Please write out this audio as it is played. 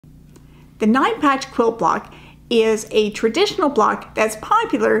The 9-patch quilt block is a traditional block that's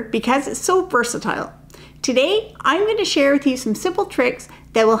popular because it's so versatile. Today, I'm going to share with you some simple tricks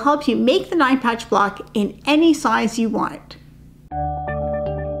that will help you make the 9-patch block in any size you want.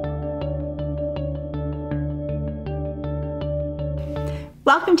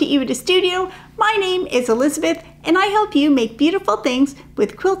 Welcome to Epida Studio. My name is Elizabeth and I help you make beautiful things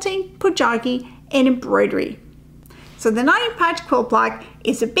with quilting, pojagi, and embroidery. So the 9-patch quilt block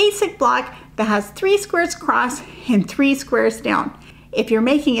is a basic block that has 3 squares across and 3 squares down. If you're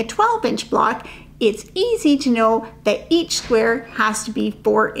making a 12-inch block, it's easy to know that each square has to be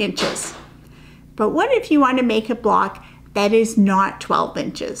 4 inches. But what if you want to make a block that is not 12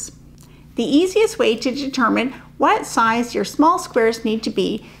 inches? The easiest way to determine what size your small squares need to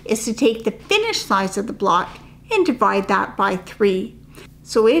be is to take the finished size of the block and divide that by 3.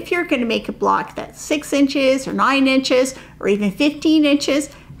 So if you're going to make a block that's 6 inches or 9 inches or even 15 inches,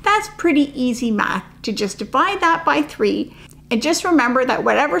 that's pretty easy math to just divide that by 3. And just remember that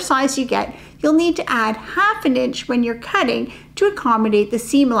whatever size you get, you'll need to add ½ an inch when you're cutting to accommodate the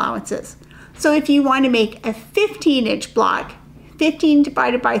seam allowances. So if you want to make a 15-inch block, 15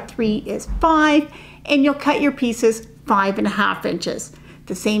 divided by 3 is 5, and you'll cut your pieces 5½ inches.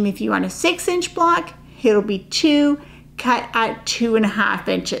 The same if you want a 6-inch block, it'll be 2, cut at 2½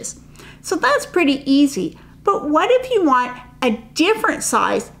 inches. So that's pretty easy. But what if you want a different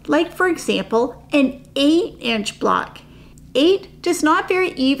size, like for example, an 8-inch block? 8 does not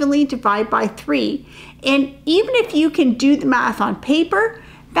very evenly divide by 3, and even if you can do the math on paper,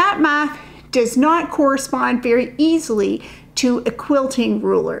 that math does not correspond very easily to a quilting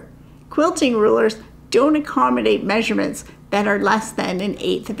ruler. Quilting rulers don't accommodate measurements that are less than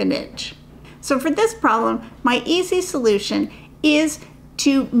 1/8 of an inch. So for this problem, my easy solution is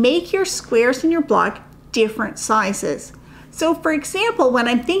to make your squares in your block different sizes. So for example, when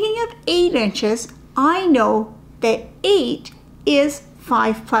I'm thinking of 8 inches, I know that 8 is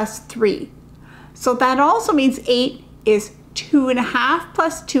 5 plus 3. So that also means 8 is 2½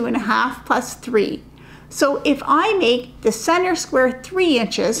 plus 2½ plus 3. So if I make the center square 3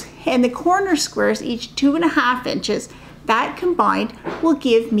 inches and the corner squares each 2½ inches, that combined will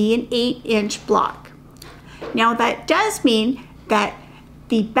give me an 8-inch block. Now that does mean that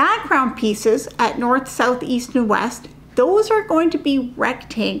the background pieces at north, south, east, and west, those are going to be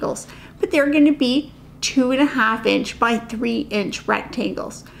rectangles, but they're going to be 2½ inch by 3 inch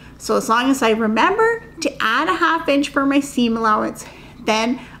rectangles. So as long as I remember to add ½ inch for my seam allowance,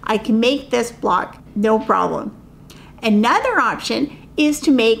 then I can make this block no problem. Another option is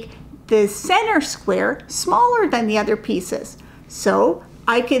to make the center square smaller than the other pieces. So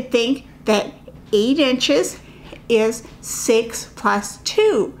I could think that 8 inches is 6 plus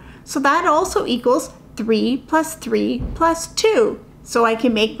 2. So that also equals 3 plus 3 plus 2. So I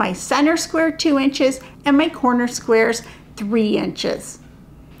can make my center square 2 inches and my corner squares 3 inches.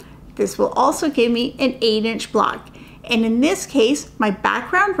 This will also give me an 8-inch block. And in this case, my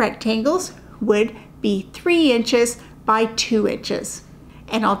background rectangles would be 3 inches by 2 inches.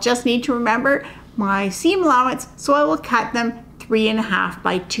 And I'll just need to remember my seam allowance, so I will cut them 3½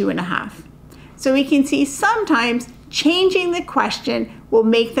 by 2½. So we can see sometimes changing the question will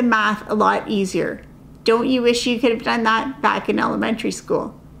make the math a lot easier. Don't you wish you could have done that back in elementary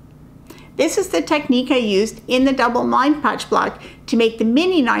school? This is the technique I used in the double 9-patch block to make the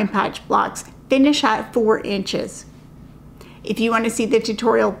mini 9-patch blocks finish at 4 inches. If you want to see the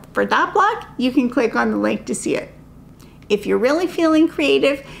tutorial for that block, you can click on the link to see it. If you're really feeling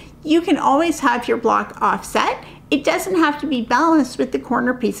creative, you can always have your block offset. It doesn't have to be balanced with the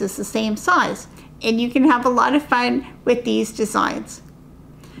corner pieces the same size, and you can have a lot of fun with these designs.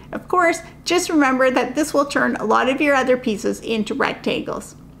 Of course, just remember that this will turn a lot of your other pieces into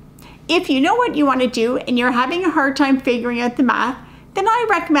rectangles. If you know what you want to do and you're having a hard time figuring out the math, then I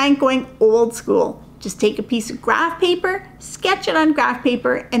recommend going old school. Just take a piece of graph paper, sketch it on graph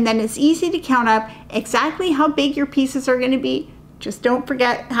paper, and then it's easy to count up exactly how big your pieces are going to be. Just don't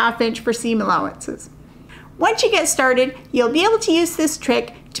forget ½ inch for seam allowances. Once you get started, you'll be able to use this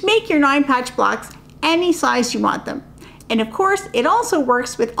trick to make your 9-patch blocks any size you want them. And of course, it also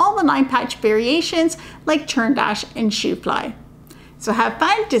works with all the 9-patch variations like turn dash and shoe fly. So have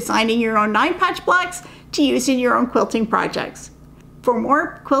fun designing your own 9-patch blocks to use in your own quilting projects. For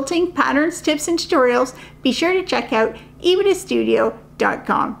more quilting patterns, tips, and tutorials, be sure to check out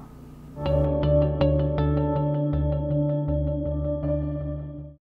epidastudio.com.